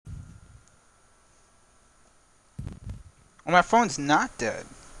Oh, my phone's not dead.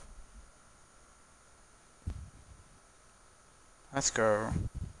 Let's go.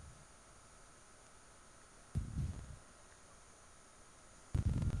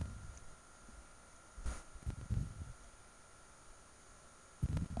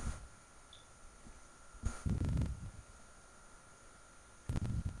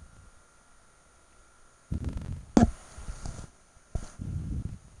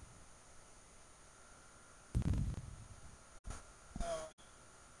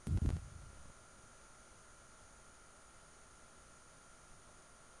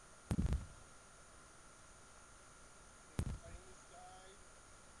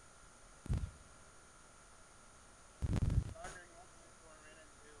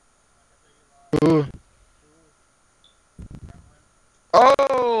 Ooh.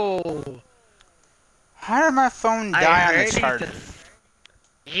 Oh! How did my phone I die on the heard charger?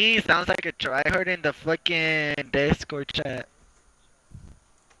 he sounds like a tryhard in the fucking Discord chat.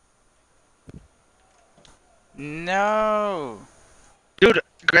 No. Dude,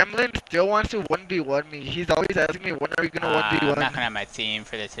 Gremlin still wants to 1v1 me. He's always asking me, when are we gonna I'm not 1v1? gonna have my team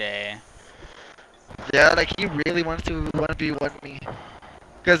for the today. Yeah, like he really wants to 1v1 me.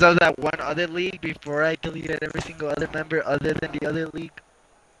 Because of that one other league before I deleted every single other member other than the other league.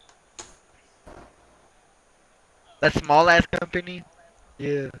 That small ass company.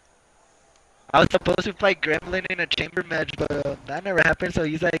 Yeah. I was supposed to fight Gremlin in a chamber match, but that never happened. So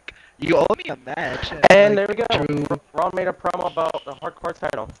he's like, "You owe me a match." And like, there we go. True. Ron made a promo about the hardcore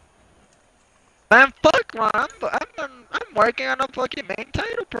title. Man, fuck Ron. I'm working on a fucking main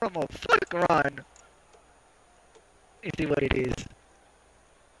title promo. Fuck Ron. Let me see what it is.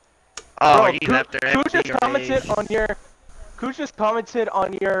 Oh, Bro, he's after Cooch just FD commented race. on your. Cooch just commented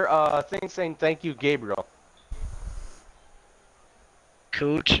on your thing saying thank you, Gabriel.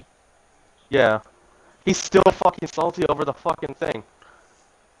 Cooch. Yeah. He's still fucking salty over the fucking thing.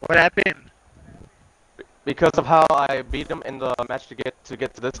 What happened? Because of how I beat him in the match to get to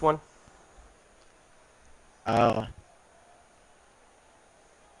this one. Oh.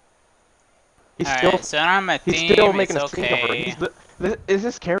 Alright, so I'm on my He's theme, still making it's a scene over it. okay. Is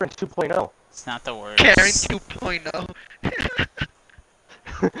this Karen 2.0? It's not the worst. Karen 2.0.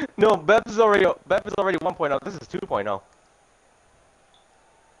 No, Bev is already 1.0. This is 2.0.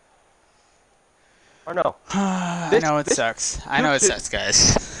 Or no? I know it sucks. I know it sucks,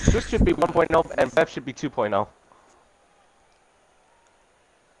 guys. This should be 1.0 and Bev should be 2.0.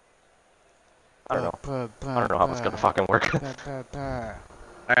 I don't know. I don't know how it's gonna fucking work.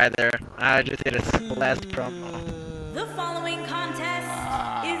 Alright, there. I just did a simple ass promo. The following contest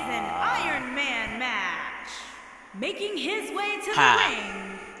is an Iron Man match. Making his way to the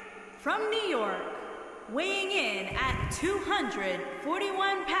ring from New York, weighing in at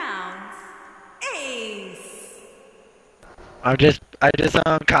 241 pounds, Ace. I just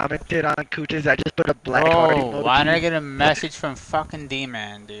commented on Cooch's. I just put a black heart emoji. Why did I get a message from fucking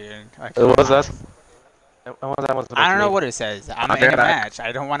D-Man, dude? Like, What was that? I don't know what it says. I'm in a match.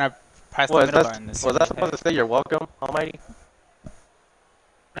 I don't want to press the middle button. Was that supposed to say you're welcome, Almighty?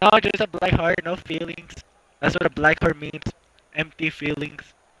 No, just a black heart, no feelings. That's what a black heart means. Empty feelings.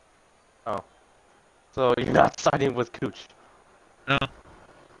 Oh. So you're not siding with Cooch? No.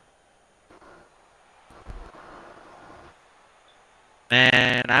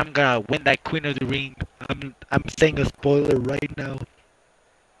 Man, I'm gonna win that Queen of the Ring. I'm saying a spoiler right now.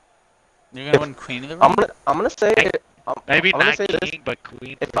 You're gonna win Queen of the Ring? I'm gonna say maybe not say King, this. but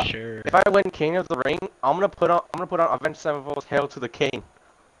Queen if for sure. If I win King of the Ring, I'm gonna put on Avenged Sevenfold's Hail to the King.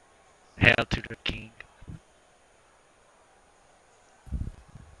 Hail to the King.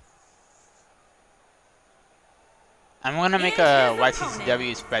 I'm gonna make a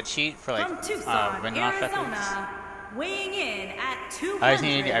YTCW spreadsheet for like win-off records. Weighing in at I just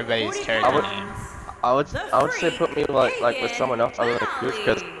need everybody's character names. I would say put me like with someone else other than Cooch,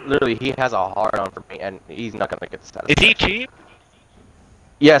 because literally he has a hard on for me and he's not gonna get the status. Is he cheap?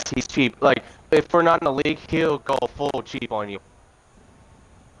 Yes, he's cheap. Like if we're not in the league, he'll go full cheap on you.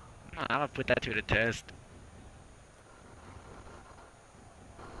 I'm gonna put that to the test.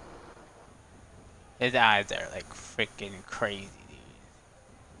 His eyes are like freaking crazy, dude.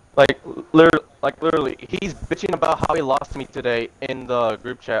 Like literally, he's bitching about how he lost to me today in the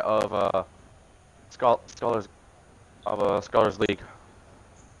group chat of Scholars League.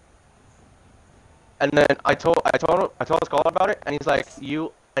 And then I told Scholar about it, and he's like,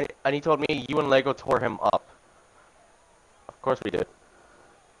 and he told me you and Lego tore him up. Of course we did.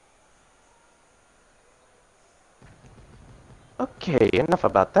 Okay, enough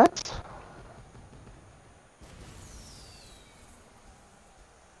about that.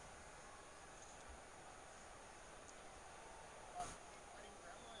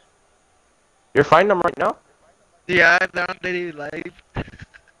 You're fighting them right now? Yeah, they're on daily live.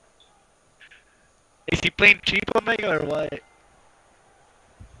 Is he playing cheap on me or what?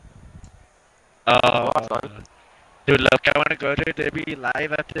 Well, that's fun. Dude, look, I wanna go to WWE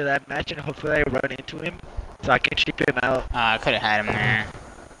live after that match and hopefully I run into him so I can cheap him out. I could have had him there.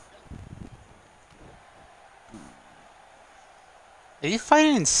 Are you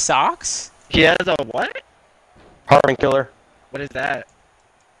fighting in socks? He has a what? Harving killer. What is that?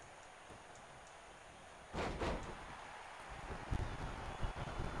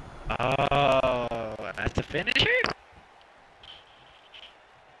 Oh, that's a finisher?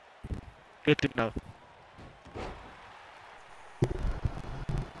 Good to know.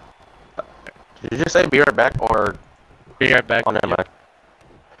 Did you just say be right back or? Be right back. On yep.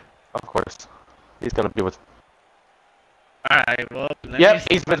 Of course. He's gonna be with. Alright, well, let yep, me see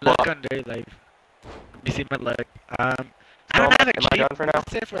he's my with luck on day live. Let me see my luck. I don't have a cheap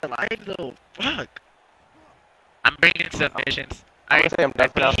set for live though. Fuck. I'm bringing submissions. I'm gonna say I'm done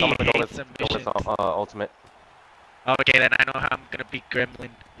for now, so I'm gonna go with ultimate. Okay, then I know how I'm gonna beat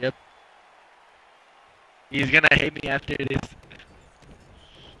Gremlin. Yep. He's gonna hate me after this.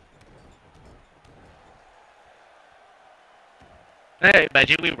 Hey,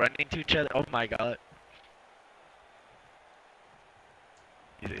 imagine we run into each other. Oh my god.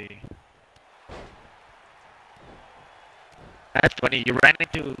 Easy. That's funny. You ran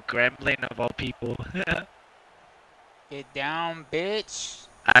into Gremlin of all people. Get down, bitch.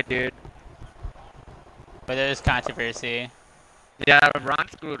 I did. But there's controversy. Yeah, Ron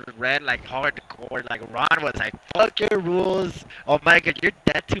screwed Red like hardcore. Like Ron was like, "Fuck your rules. Oh my god, you're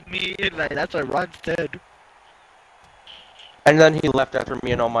dead to me." Like that's what Ron said. And then he left after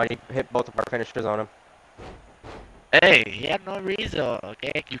me and Almighty hit both of our finishers on him. Hey, he had no reason.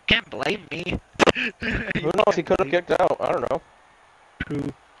 Okay, you can't blame me. Who knows? He could have kicked out. I don't know.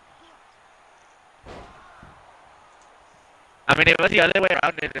 True. I mean, it was the other way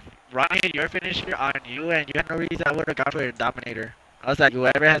around. If Ron hit your finisher on you and you had no reason, I would have gone for a Dominator. I was like,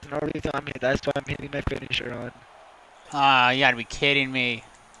 whoever has no reason on me, that's why I'm hitting my finisher on. Ah, you gotta be kidding me.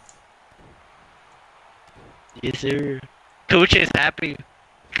 Yes, sir. Cooch is happy.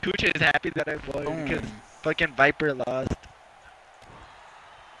 Cooch is happy that I won because fucking Viper lost.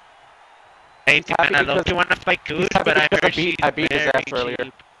 Hey, man, I love to want to fight Cooch, but I heard she's beat his ass earlier.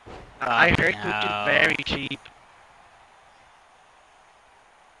 Cheap. I heard Cooch is very cheap.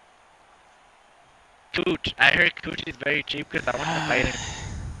 Cooch, I heard Cooch is very cheap because I want to fight him.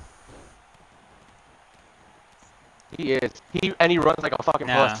 He is. He runs like a fucking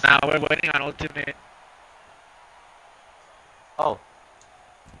bus. Now we're waiting on ultimate. Oh.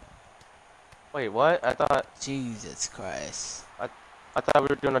 Wait, what? I thought. Jesus Christ. I thought we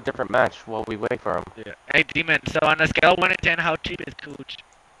were doing a different match while we wait for him. Yeah. Hey, Demon. So on a scale of 1 to 10, how cheap is Cooch?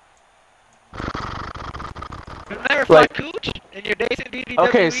 You've never fought Cooch in your days in DDW?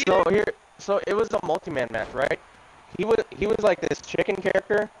 Okay, so it was a multi-man match, right? He was like this chicken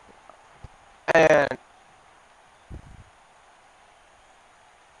character, and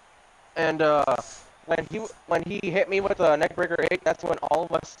when he hit me with a neckbreaker 8, that's when all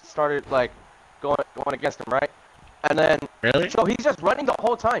of us started like going against him, right? And then really, so he's just running the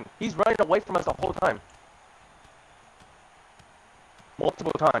whole time. He's running away from us the whole time,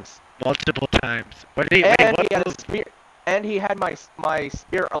 multiple times. Multiple times. What did he? And he had a spear. And he had my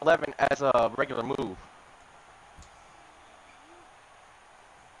spear 11 as a regular move.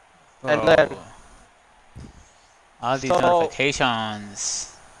 And then all these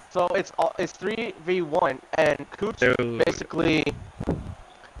notifications. So it's 3v1, and Cooch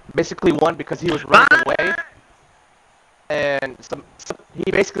basically won because he was running away. And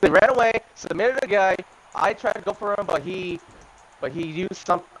he basically ran away, submitted a guy. I tried to go for him, but he used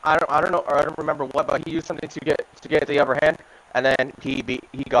some I don't know, or I don't remember what, but he used something to get the upper hand, and then he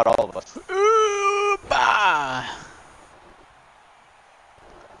got all of us.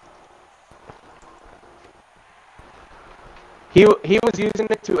 He was using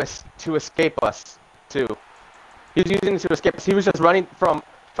it to escape us too. He was using it to escape us. He was just running from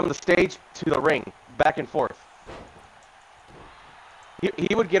the stage to the ring, back and forth.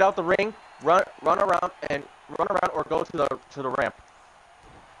 He would get out the ring, run around or go to the ramp.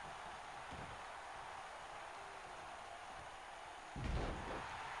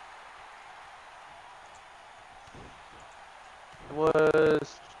 It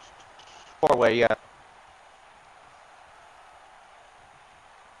was 4-way, yeah.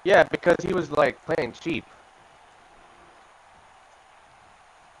 Yeah, because he was like playing cheap.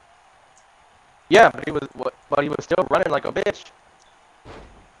 Yeah, but he was still running like a bitch.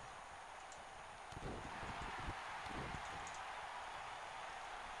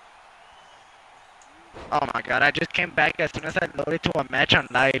 Oh my god, I just came back as soon as I loaded to a match on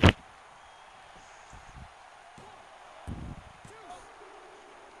live.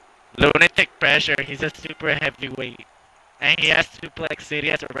 Lunatic Pressure, he's a super heavyweight. And he has Suplex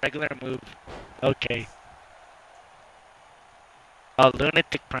City as a regular move. Okay. Oh,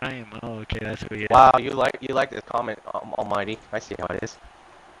 Lunatic Prime. Oh, okay, that's weird. Wow, you like this comment, Almighty. I see how it is.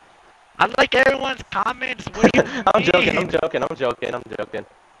 I like everyone's comments. What do you mean? I'm joking.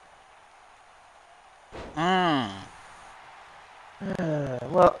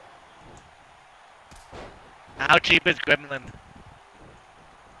 Well. How cheap is Gremlin?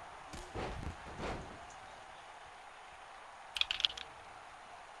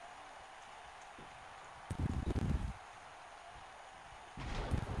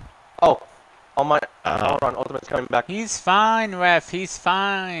 Oh, hold on, Ultimate's coming back. He's fine, ref. He's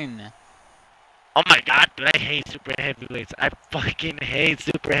fine. Oh my god, dude, I hate super heavyweights. I fucking hate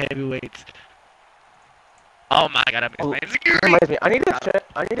super heavyweights. Oh my god, I missed my insecurity. Reminds me, I need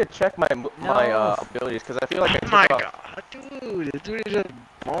to check my abilities because I feel like oh my god, dude, this dude is just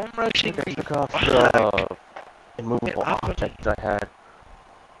bone rushing me. Took off the immovable object I had.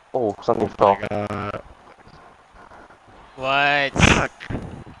 Oh, something fell. God. What? Fuck.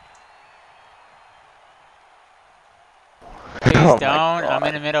 Please don't. I'm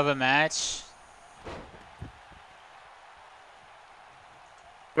in the middle of a match.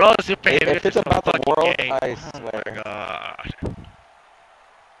 Bro, super heavy. If it's about the world, game. I swear. swear. Oh my god.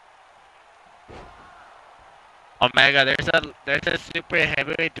 Oh my god, there's a super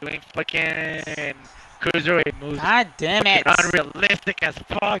heavyweight doing fucking cruiserweight moves. God damn it. Unrealistic as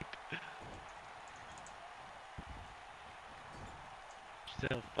fuck.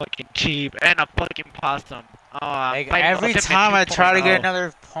 So fucking cheap and a fucking possum. Oh, like every time I try to get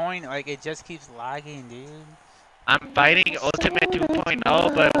another point, like it just keeps lagging, dude. I'm fighting Ultimate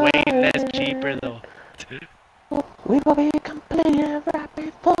 2.0, but way less cheaper though. We will be completely right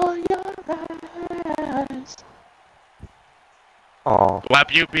before your eyes. Oh.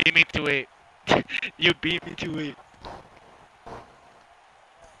 Wap, you beat me to it. You beat me to it.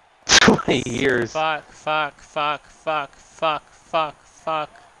 20 years. Fuck.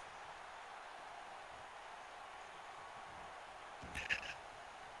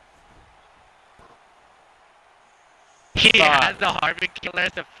 He has the Harvard Killer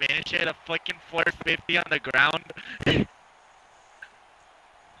as a finish it, a fucking 450 on the ground.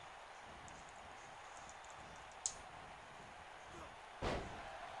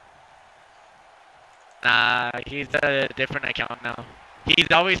 Nah, he's a different account now. He's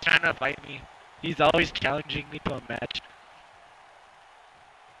always trying to fight me. He's always challenging me to a match.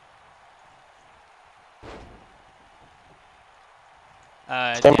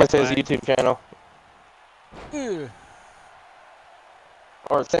 Same with his YouTube channel.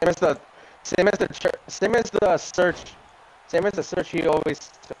 Or same as the search he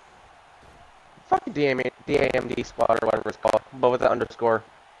always fucking DAMD squad or whatever it's called, but with the underscore.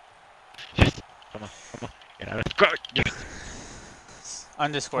 Yes. Come on. Yeah, let's go. Yes.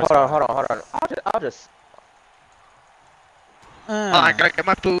 Underscore. Hold on. I'll just. I gotta get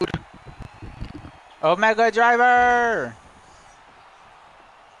my food. Omega driver.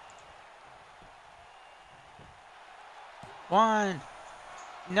 One.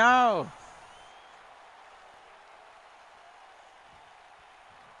 No.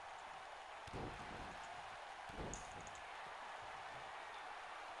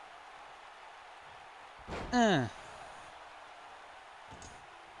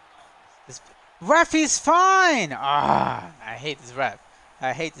 This ref is fine. Ah, I hate this ref.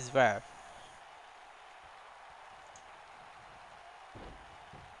 I hate this ref.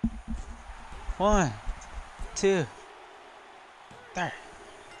 One, two, there.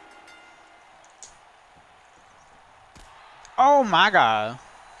 Oh my god.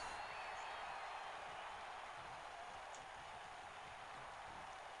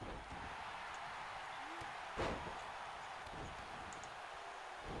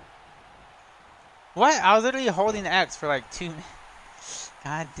 What? I was literally holding X for like 2 minutes.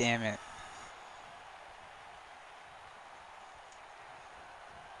 God damn it.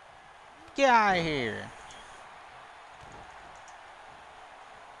 Get out of here.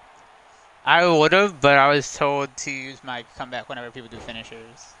 I would have, but I was told to use my comeback whenever people do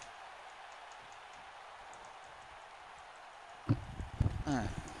finishers.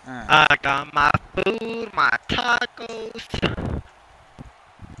 I got my food, my tacos.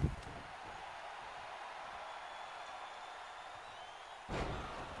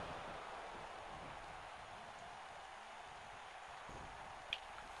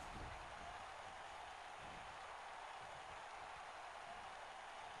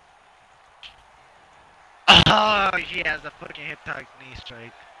 Oh, he has a fucking hip tag knee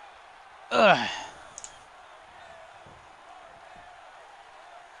strike. Ugh.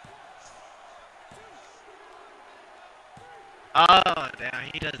 Oh, damn,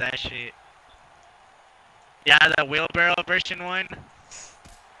 he does that shit. Yeah, the wheelbarrow version one.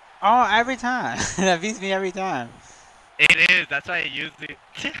 Oh, every time. That beats me every time. It is, that's why I use it.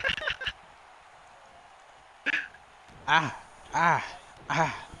 Ah, ah,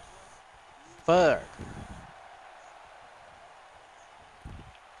 ah. Fuck.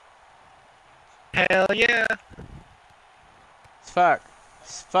 Hell yeah. Fuck.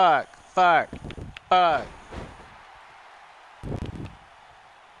 Fuck. Fuck. Fuck.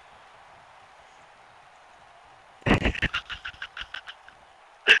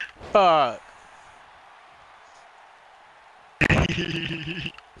 Fuck.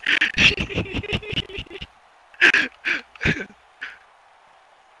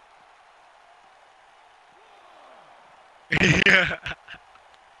 Yeah.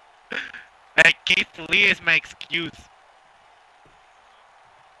 And Keith Lee is my excuse.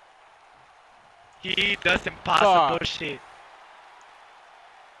 He does impossible Fuck. shit.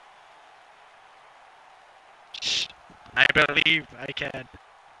 Shh. I believe I can.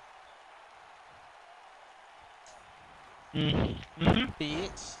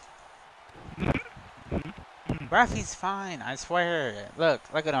 Bitch. Ref, he's fine. I swear. Look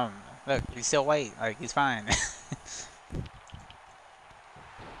at him. Look, he's still white. Like, he's fine.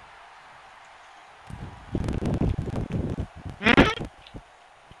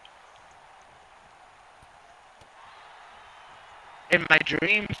 In my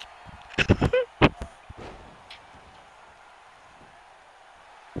dreams.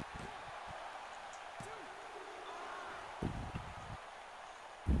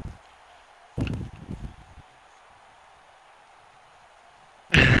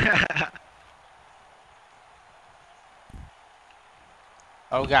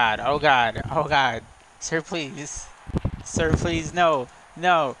 Oh god, oh god, oh god. Sir, please. Sir, please, no.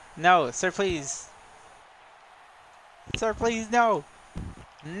 No, no, sir, please. Sir, please, no.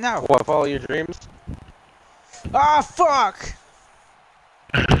 No. What, follow your dreams? Ah, fuck!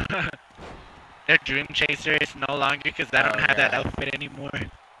 Their Dream Chaser is no longer because I don't have that outfit anymore.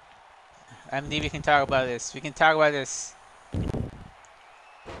 MD, we can talk about this. We can talk about this.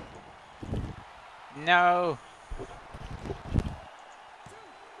 No.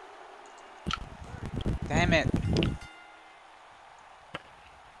 Damn it.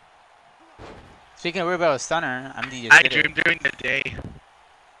 Speaking of worry about a stunner, MD just I did it. dream during the day.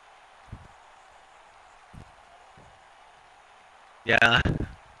 Yeah.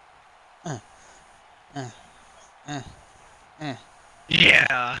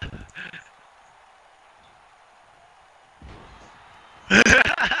 Yeah.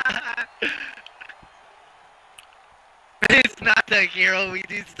 It's not the hero we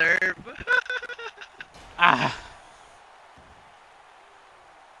deserve. Ah.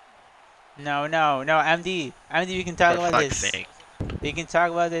 No, no, no, MD. MD, we can talk For about fuck's this. sake. We can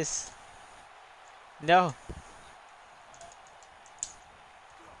talk about this. No.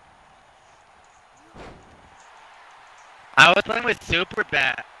 I was playing with Super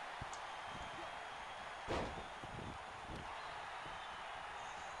Bat.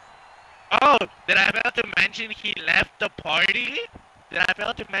 Oh, did I fail to mention he left the party? Did I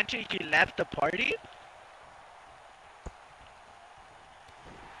fail to mention he left the party?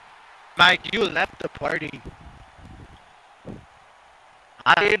 Mike, you left the party.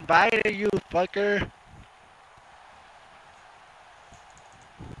 I invited you, fucker.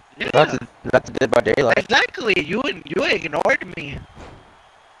 Yeah. That's Dead by Daylight. Exactly. You ignored me.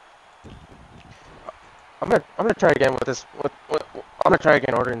 I'm gonna try again with this. I'm gonna try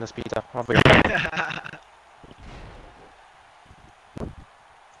again ordering this pizza. I'll be right back.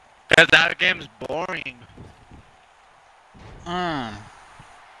 Cause that game's boring.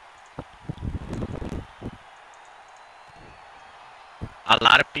 A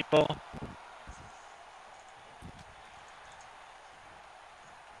lot of people.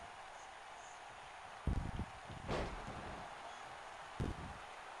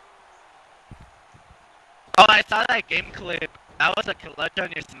 Oh, I saw that game clip. That was a clutch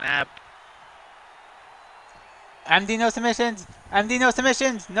on your snap. MD, no submissions. MD, no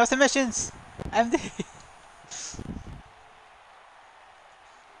submissions. No submissions. MD.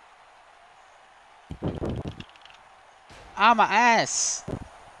 Ah, my ass.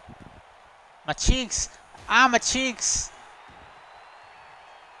 My cheeks. Ah, my cheeks.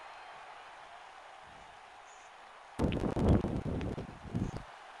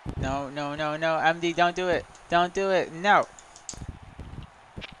 No, no, no, no. MD, don't do it. Don't do it. No.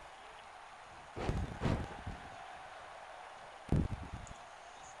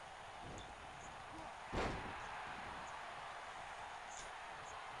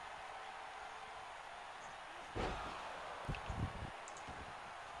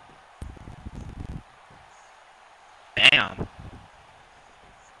 Damn.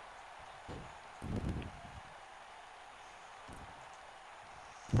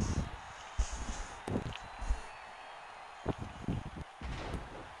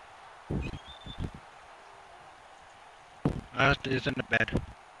 It's in the bed.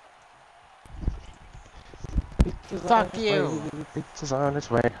 Fuck you. Pizza's on its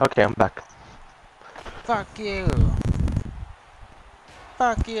way. Okay, I'm back. Fuck you.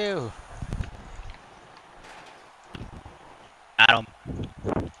 Fuck you. Adam.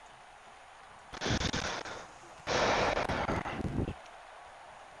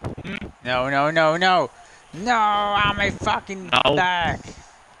 No, no, no, no. No, on my fucking back.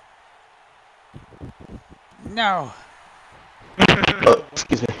 No. Oh,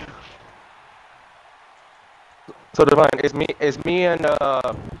 excuse me. So Divine, is me and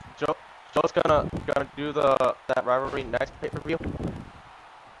Joe's gonna do that rivalry next pay-per-view?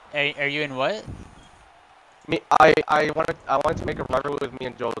 Are you in what? I wanted to make a rivalry with me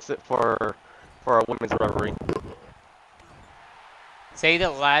and Joe for a women's rivalry. Say the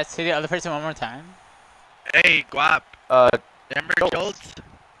other person one more time. Hey, Guap. Remember Jolts?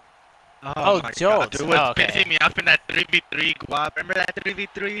 Oh, my Jolts. God, dude, was okay. pissing me off in that 3v3, Guap. Remember that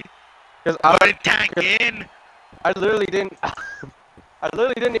 3v3? Because I wouldn't tank in. I literally didn't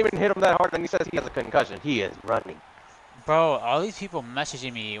even hit him that hard, and he says he has a concussion. He is running. Bro, all these people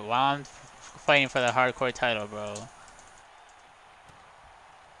messaging me while I'm fighting for the hardcore title, bro.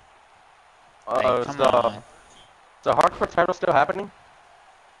 Like, come on. Is the hardcore title still happening?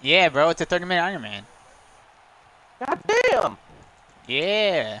 Yeah, bro, it's a 30-minute Iron Man. God damn!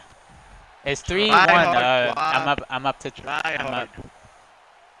 Yeah. It's 3-1. I'm up to.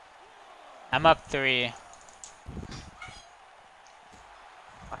 I'm up 3.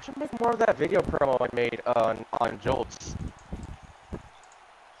 I should make more of that video promo I made on Jolts.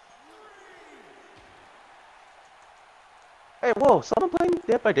 Hey, whoa! Someone playing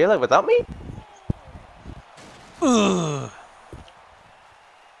Dead by Daylight without me? Ugh.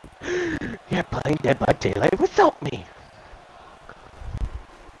 You're playing Dead by Daylight without me.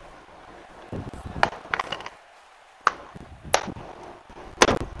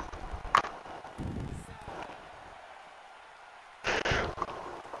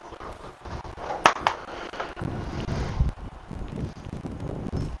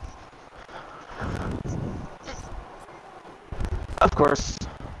 Of course.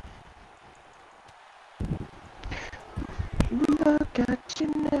 Look at you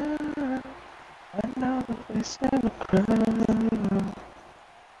now. I know it's never cry.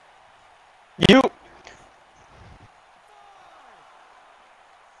 You.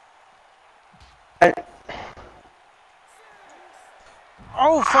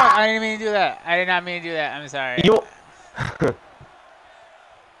 Oh fuck! I didn't mean to do that. I did not mean to do that. I'm sorry.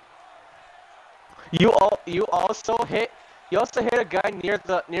 You also hit a guy near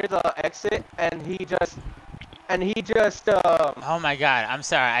the exit, and he just Oh my god! I'm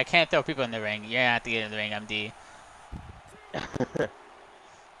sorry. I can't throw people in the ring. You're gonna have to get in the ring, MD.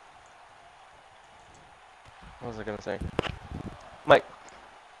 What was I gonna say? Mike,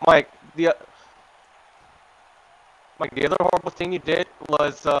 the other horrible thing you did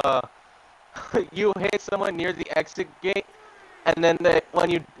was you hit someone near the exit gate, and then when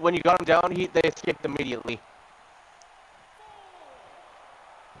you got him down, they escaped immediately.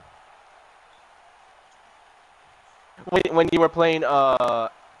 When you were playing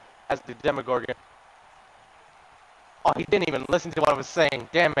as the Demogorgon. Oh, he didn't even listen to what I was saying.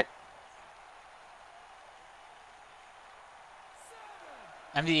 Damn it.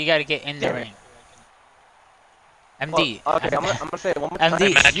 MD, you gotta get in the ring. MD. Well, okay, I'm gonna say it one more time. MD.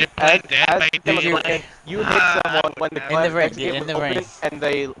 You hit someone when the exit gate was open, and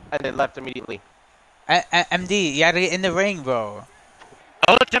they left immediately. MD, you gotta get in the ring, bro.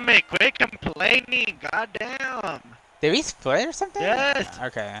 Ultimate, quit complaining. Goddamn. Did we split or something? Yes.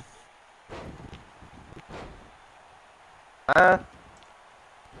 Okay. Hey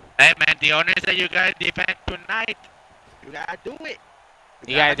man, the owner said you guys defend tonight. You gotta do it.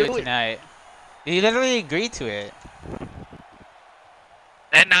 You gotta do it tonight. You literally agreed to it.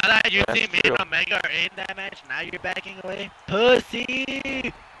 And now that you see me and Omega are in that match, now you're backing away?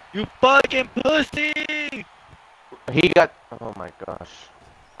 Pussy! You fucking pussy! He got... Oh my gosh.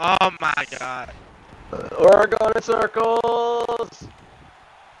 Oh my god. We're going in circles!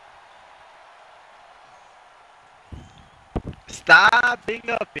 Stop being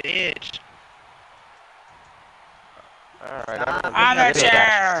a bitch! Alright, on the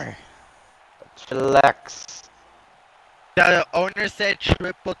chair! Chillax. The owner said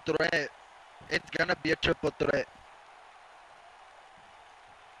triple threat. It's gonna be a triple threat.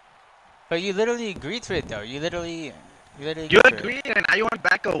 But you literally agreed to it though. You literally You literally You go for it. agreed and now you want to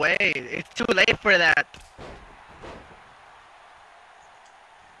back away. It's too late for that.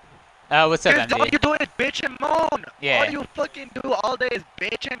 What's up, Because all MD? you do is bitch and moan. Yeah. All you fucking do all day is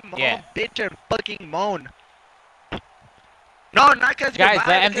bitch and moan, Yeah. bitch and fucking moan. No, not because you're Guys, let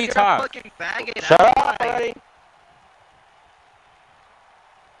mad, MD because you're talk. a fucking faggot. Shut That's up why. already.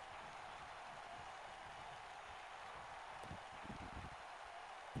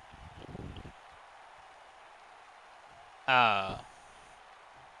 Oh.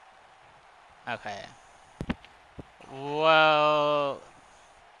 Okay. Well.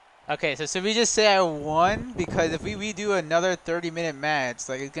 Okay, so should we just say I won? Because if we redo another 30-minute match,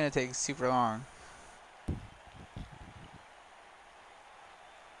 like, it's gonna take super long.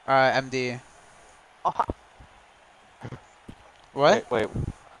 MD. Oh, hi. What? Wait.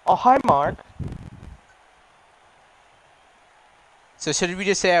 Oh, hi, Mark. So should we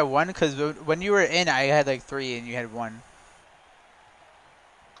just say I won? Because when you were in, I had like 3 and you had 1.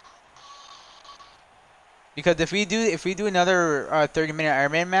 Because if we do another 30-minute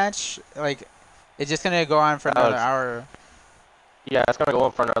Iron Man match, like, it's just gonna go on for another hour. Yeah, it's gonna go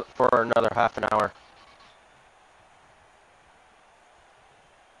on for another half an hour.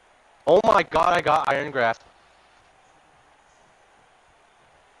 Oh my god, I got Iron Grasp.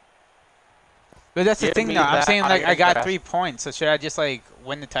 But that's the Give thing, me though. I'm that saying, like, I Iron got Grasp. 3 points. So should I just, like,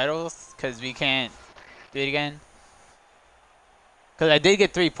 win the titles? Because we can't do it again? Because I did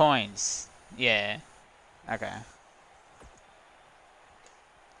get 3 points. Yeah. Okay.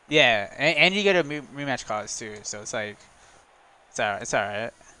 Yeah, and you get a rematch clause, too. So it's like, it's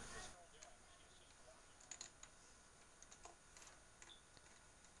alright.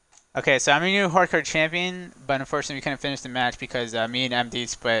 Okay, so I'm your new hardcore champion, but unfortunately we couldn't finish the match because me and MD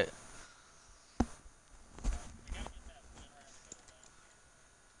split.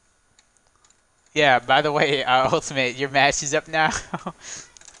 Yeah, by the way, Ultimate, your match is up now.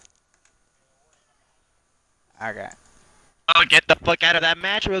 Okay. Oh, get the fuck out of that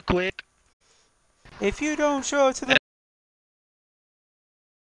match real quick. If you don't show up to the